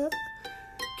 Doctor,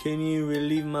 can you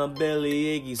relieve my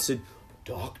bellyache? He said,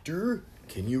 Doctor,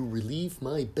 can you relieve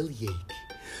my bellyache?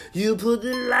 You put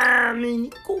the lime in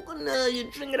your coconut, you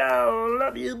drink it all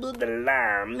up, you put the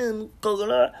lime in the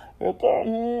coconut.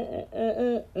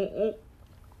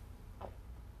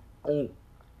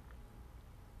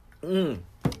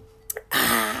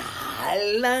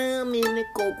 Lime in the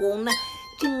coconut,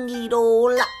 drink it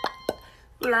all up.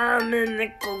 Lime in the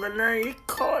coconut, you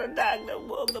call a doctor,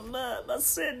 woke him up. I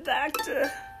said,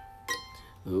 Doctor,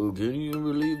 oh, can you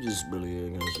relieve this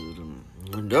bellyache? I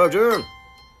said, Doctor,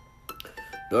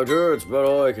 it's about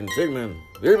all I can take, man.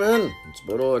 Hey, man, it's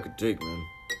about all I can take, man.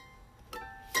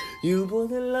 You put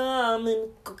the lime in the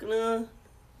coconut,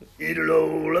 eat it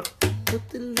all up. Put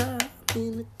the lime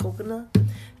in the coconut,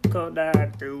 call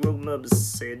doctor, woke him up and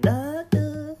said,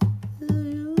 doctor,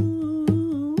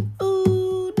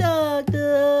 ooh,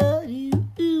 doctor,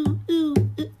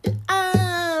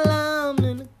 lime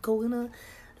in the coconut,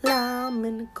 lime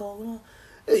in the coconut.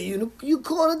 Hey, you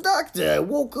call the doctor. I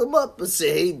woke him up and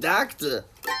say, hey, doctor,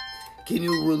 can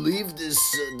you relieve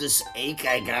this ache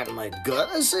I got in my gut?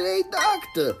 I said, hey,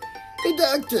 doctor,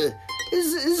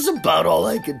 this is about all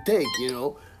I can take,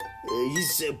 He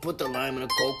said, put the lime in a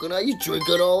coconut. You drink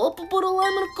it all up and put a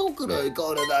lime in a coconut. He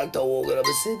called the doctor, woke it up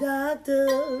and said,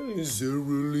 doctor, he said,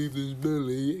 relieve this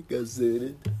bellyache. I said,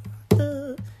 it,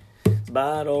 doctor, it's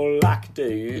about all I can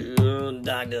take,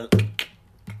 doctor.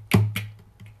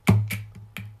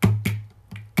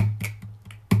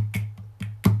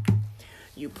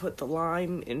 You put the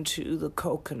lime into the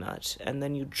coconut, and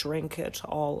then you drink it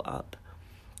all up.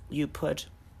 You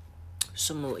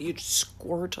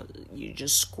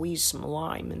just squeeze some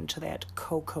lime into that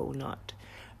coconut,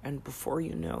 and before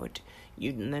you know it,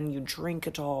 then you drink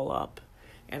it all up.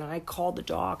 And I called the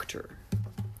doctor.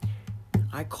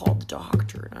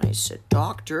 And I said,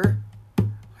 doctor,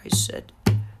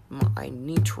 I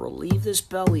need to relieve this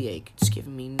bellyache. It's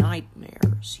giving me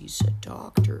nightmares. He said,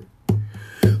 doctor,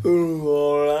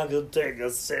 all I could take a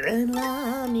sitting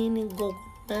lime in and go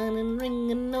and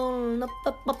ringing on up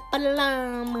a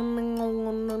lime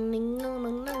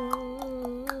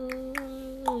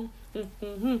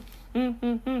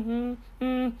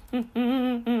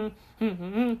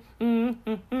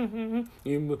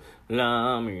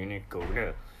lime in a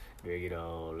coconut. Drink it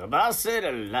all up. I said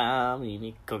a lime in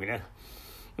a coconut.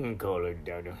 Call it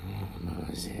doctor.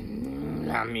 I said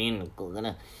lime in a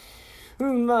coconut.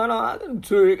 But I can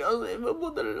take, I said,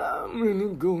 put the lime in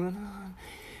it going on.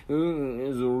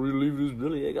 It's a relief this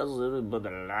bellyache. I said, put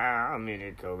the lime in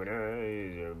it,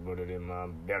 coconut. Put it in my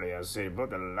belly. I said,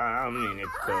 put the lime in it,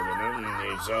 coconut. And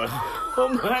he said, oh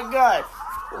my God.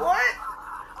 What?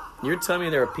 You're telling me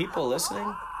there are people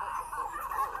listening?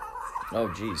 Oh,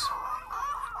 jeez.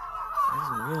 I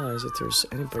didn't realize that there's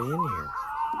anybody in here.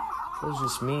 It was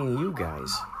just me and you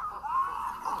guys.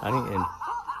 And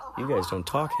you guys don't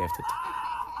talk half the time.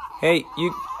 Hey,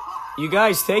 you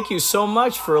guys, thank you so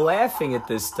much for laughing at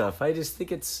this stuff. I just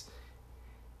think it's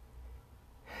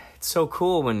so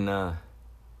cool when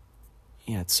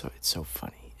it's so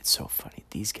funny. It's so funny.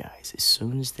 These guys, as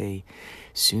soon as they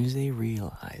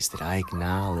realize that I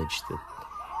acknowledge that,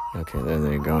 okay, there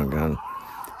they go again.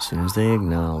 As soon as they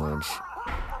acknowledge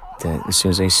that, as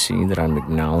soon as they see that I'm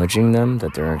acknowledging them,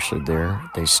 that they're actually there,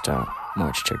 they stop.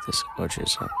 Check this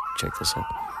out.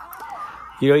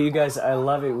 You guys, I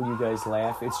love it when you guys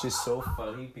laugh. It's just so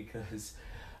funny because,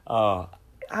 how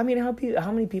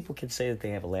many people can say that they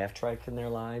have a laugh track in their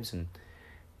lives and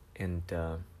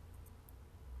I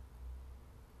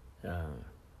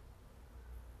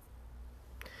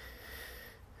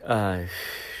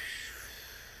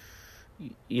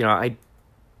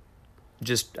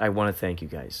want to thank you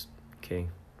guys. Okay,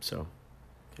 so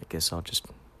I guess I'll just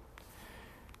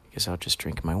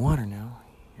drink my water now.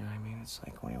 You know what I mean? It's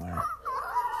like, what do you want?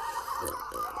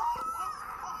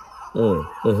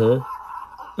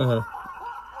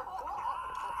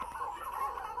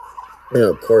 yeah,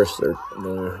 of course they're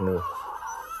no.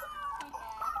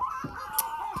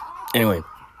 Anyway,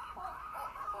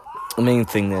 the main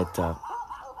thing that I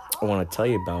want to tell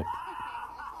you about.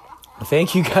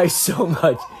 Thank you guys so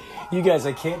much. You guys,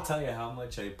 I can't tell you how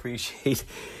much I appreciate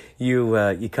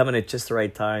you coming at just the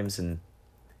right times and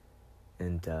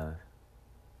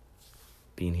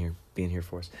being here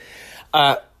for us.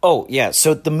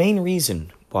 So the main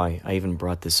reason why I even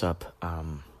brought this up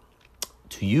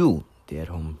to you, the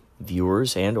at-home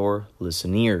viewers and or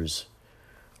listeners.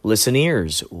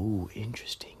 Ooh,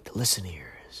 interesting. The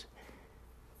listeners.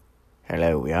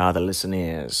 Hello, we are the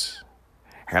listeners.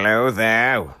 Hello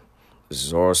there. This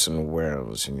is Orson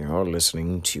Welles, and you're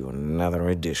listening to another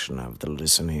edition of The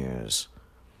Listeners.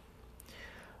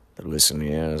 The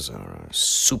Listeners are a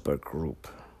super group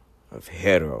of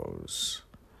heroes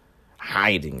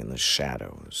hiding in the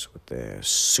shadows with their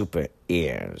super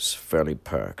ears fully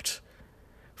perked,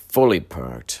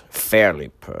 fairly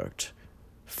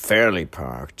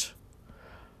parked,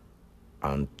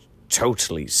 and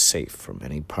totally safe from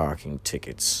any parking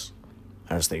tickets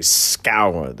as they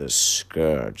scour the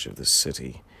scourge of the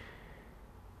city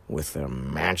with their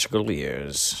magical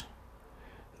ears.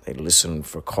 They listen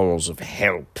for calls of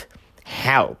help,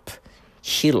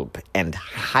 and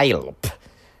help.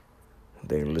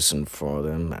 They listen for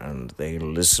them, and they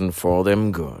listen for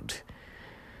them good.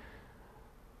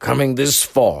 Coming this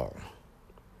fall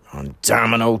on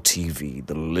Domino TV,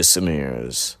 The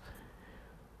Listeners,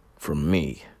 from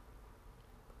me,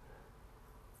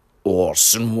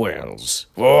 Orson Welles.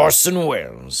 Orson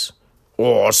Welles.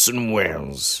 Orson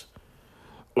Welles.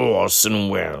 Orson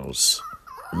Welles.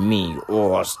 Me,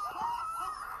 Orson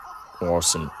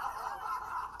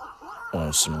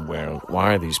Welles.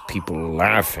 Why are these people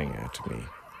laughing at me?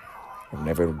 I've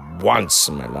never once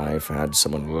in my life had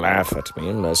someone laugh at me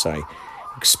unless I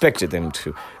expected them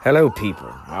to. Hello, people.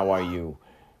 How are you?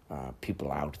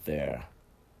 People out there.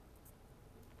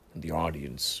 The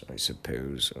audience, I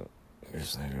suppose.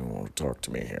 Yes, they don't want to talk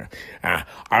to me here.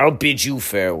 I'll bid you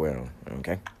farewell,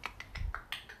 okay?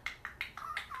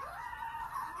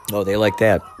 Oh, they like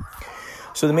that.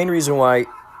 So the main reason why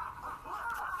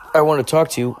I want to talk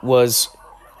to you was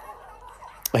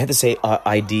I had this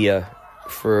idea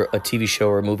for a TV show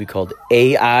or a movie called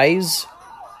AIs.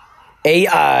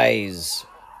 AIs.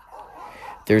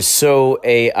 They're so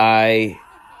AI,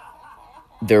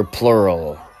 they're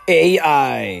plural.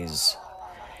 AIs.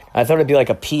 I thought it'd be like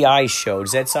a PI show.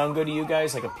 Does that sound good to you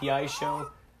guys? Like a PI show?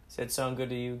 Does that sound good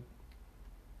to you?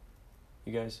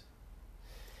 You guys?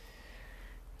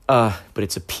 But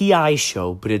it's a PI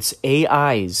show, but it's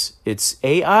AIs. It's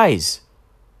AIs.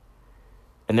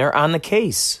 And they're on the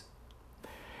case.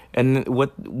 And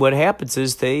what happens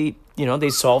is they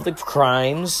solve the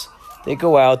crimes. They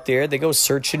go out there, they go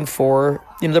searching for,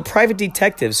 they're private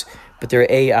detectives, but they're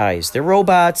AIs. They're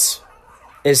robots,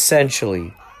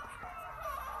 essentially.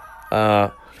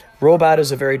 Robot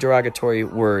is a very derogatory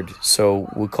word, so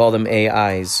we'll call them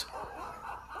AIs.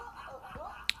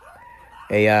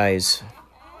 AIs.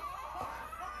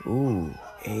 Ooh,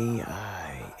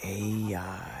 AI.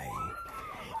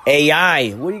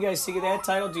 What do you guys think of that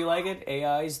title? Do you like it?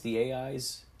 AIs, the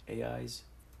AIs.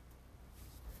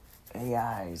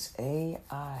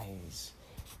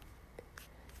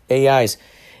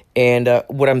 And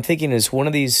what I'm thinking is one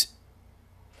of these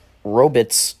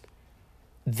robots,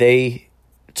 they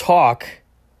talk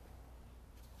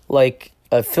like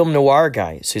a film noir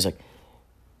guy. So he's like,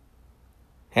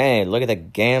 hey, look at the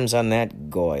gams on that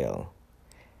goyle.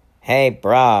 Hey,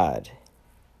 broad,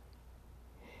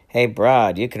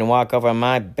 you can walk over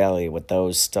my belly with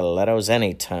those stilettos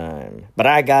anytime. But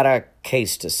I got a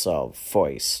case to solve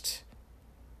first.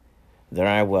 There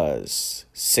I was,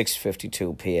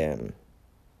 6:52 p.m.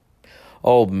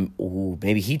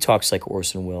 Maybe he talks like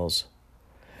Orson Welles.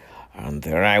 And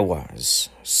there I was,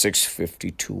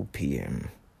 6:52 p.m.,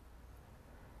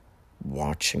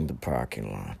 watching the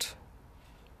parking lot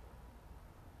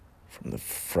from the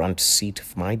front seat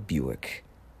of my Buick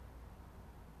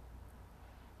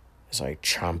as I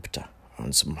chomped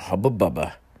on some Hubba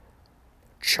Bubba.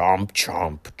 Chomp,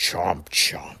 chomp, chomp,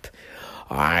 chomp.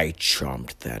 I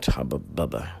chomped that Hubba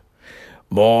Bubba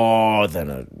more than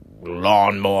a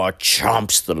lawnmower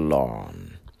chomps the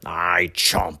lawn. I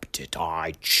chomped it.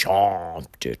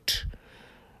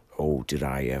 Oh, did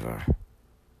I ever.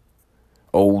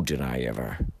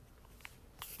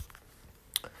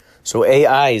 So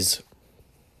AIs.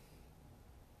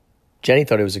 Jenny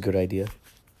thought it was a good idea.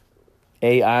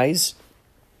 AIs,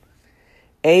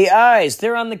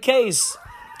 they're on the case.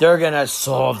 They're going to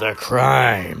solve the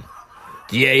crime.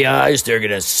 The AIs, they're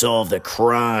going to solve the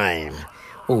crime.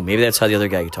 Oh, maybe that's how the other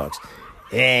guy talks.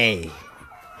 Hey,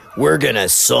 we're going to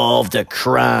solve the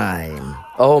crime.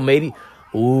 Oh, maybe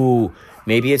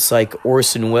it's like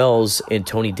Orson Welles and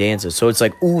Tony Danza. So it's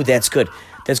like, that's good.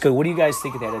 That's good. What do you guys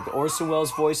think of that? Like the Orson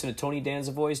Welles voice and a Tony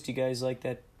Danza voice? Do you guys like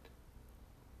that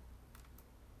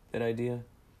idea?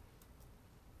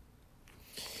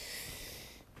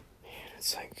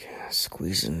 It's like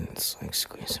squeezing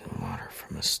water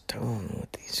from a stone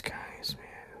with these guys, man.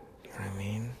 You know what I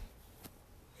mean?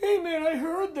 Hey, man, I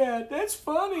heard that. That's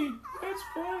funny.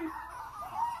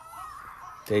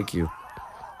 Thank you.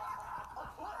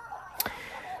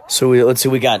 So let's see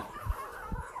what we got.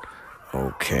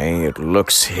 Okay, it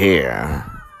looks here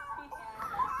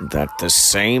that the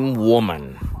same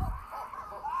woman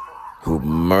who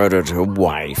murdered her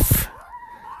wife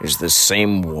is the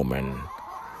same woman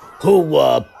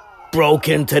who broke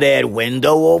into that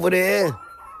window over there.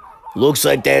 Looks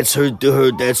like that's her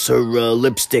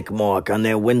lipstick mark on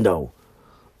that window.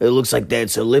 It looks like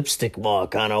that's a lipstick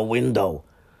mark on her window.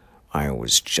 I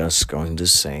was just going to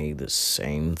say the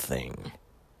same thing.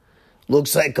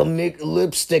 Looks like a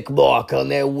lipstick mark on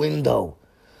that window.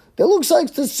 That looks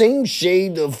like the same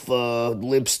shade of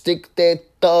lipstick that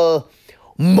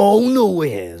Mona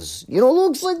wears.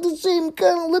 Looks like the same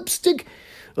kind of lipstick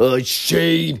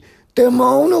shade that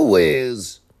Mona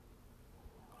wears.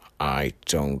 I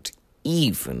don't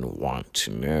even want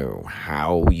to know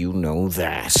how you know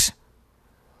that.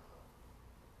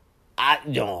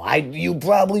 You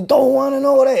probably don't want to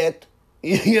know that.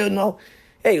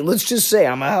 Hey, let's just say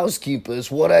I'm a housekeeper.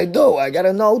 It's what I do. I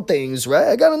gotta know things, right?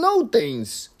 I gotta know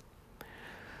things.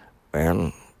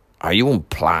 Well, are you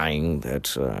implying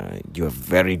that you have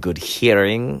very good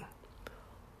hearing?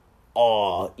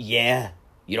 Oh, yeah.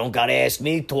 You don't gotta ask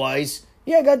me twice.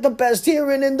 Yeah, I got the best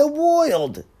hearing in the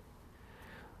world.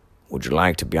 Would you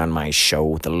like to be on my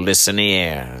show, The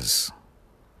Listeners?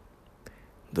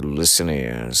 The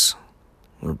Listeners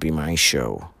will be my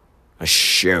show. A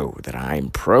show that I'm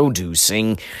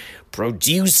producing,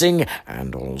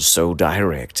 and also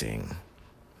directing,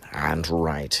 and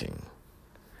writing,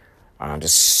 and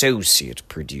associate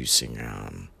producing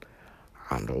on,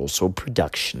 and also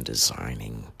production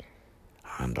designing,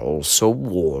 and also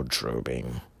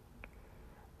wardrobing.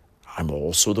 I'm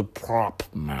also the prop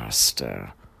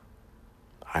master.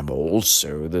 I'm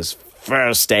also the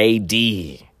first AD.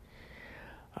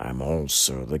 I'm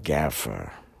also the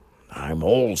gaffer. I'm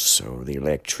also the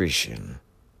electrician.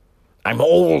 I'm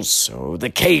also the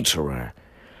caterer.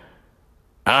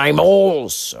 I'm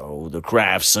also the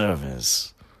craft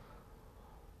service.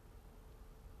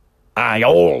 I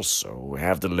also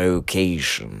have the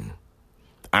location.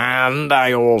 And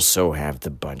I also have the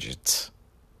budget.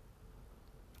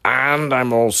 And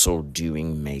I'm also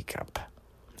doing makeup.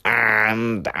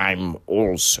 And I'm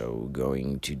also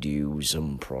going to do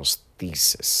some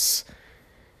prosthesis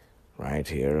right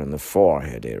here in the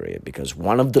forehead area, because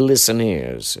one of the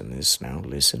listeners in this, now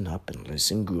listen up and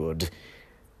listen good,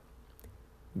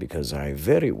 because I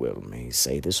very well may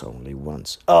say this only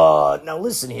once. Now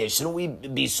listen here. Shouldn't we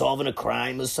be solving a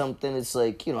crime or something? It's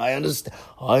like, I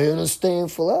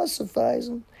understand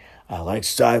philosophizing. I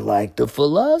like the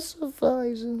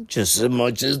philosophizing just as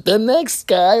much as the next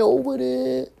guy over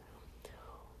there.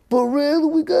 But really,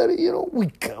 we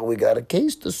got a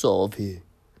case to solve here,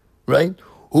 right?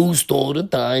 Who stole the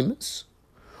diamonds?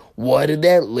 Why did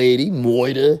that lady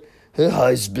murder her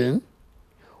husband?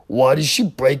 Why did she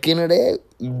break into that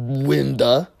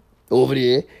window over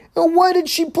there? And why did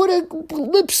she put her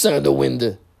lips on the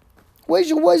window? Why's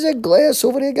that glass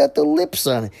over there got the lips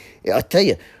on it? I'll tell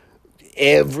you,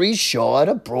 every shard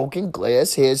of broken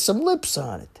glass has some lips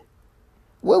on it.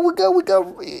 Well, we got,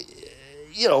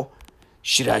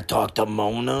 should I talk to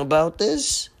Mona about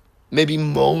this? Maybe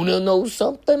Mona knows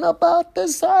something about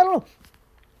this. I don't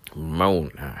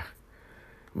know.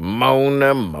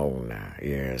 Mona.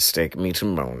 Yes, take me to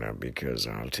Mona, because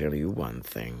I'll tell you one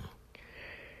thing.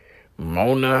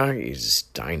 Mona is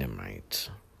dynamite.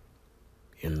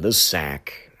 In the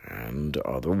sack and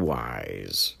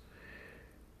otherwise.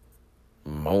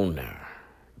 Mona,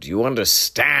 do you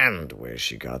understand where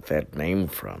she got that name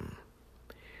from?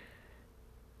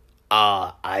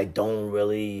 I don't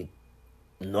really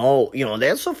know.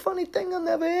 That's a funny thing. I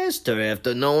never asked her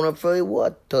after knowing her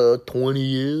for, 20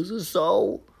 years or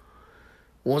so.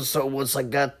 Once I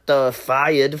got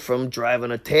fired from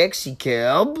driving a taxi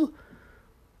cab,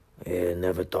 I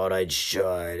never thought I'd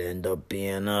end up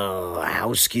being a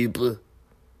housekeeper.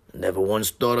 Never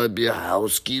once thought I'd be a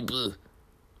housekeeper.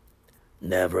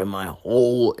 Never in my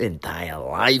whole entire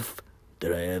life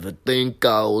did I ever think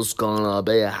I was gonna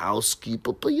be a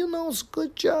housekeeper. But, it's a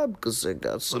good job, because I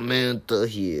got Samantha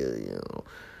here,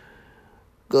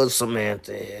 Got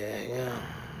Samantha here,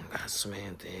 Got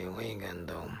Samantha here. What you gonna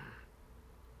do?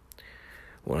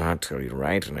 Well, I'll tell you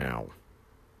right now.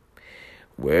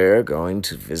 We're going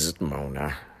to visit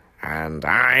Mona, and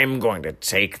I'm going to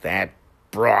take that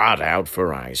broad out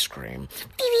for ice cream.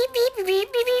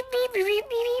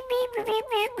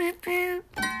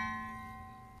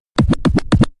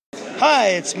 Hi,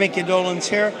 it's Mickey Dolenz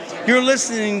here. You're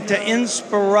listening to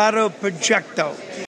Inspirato Projecto.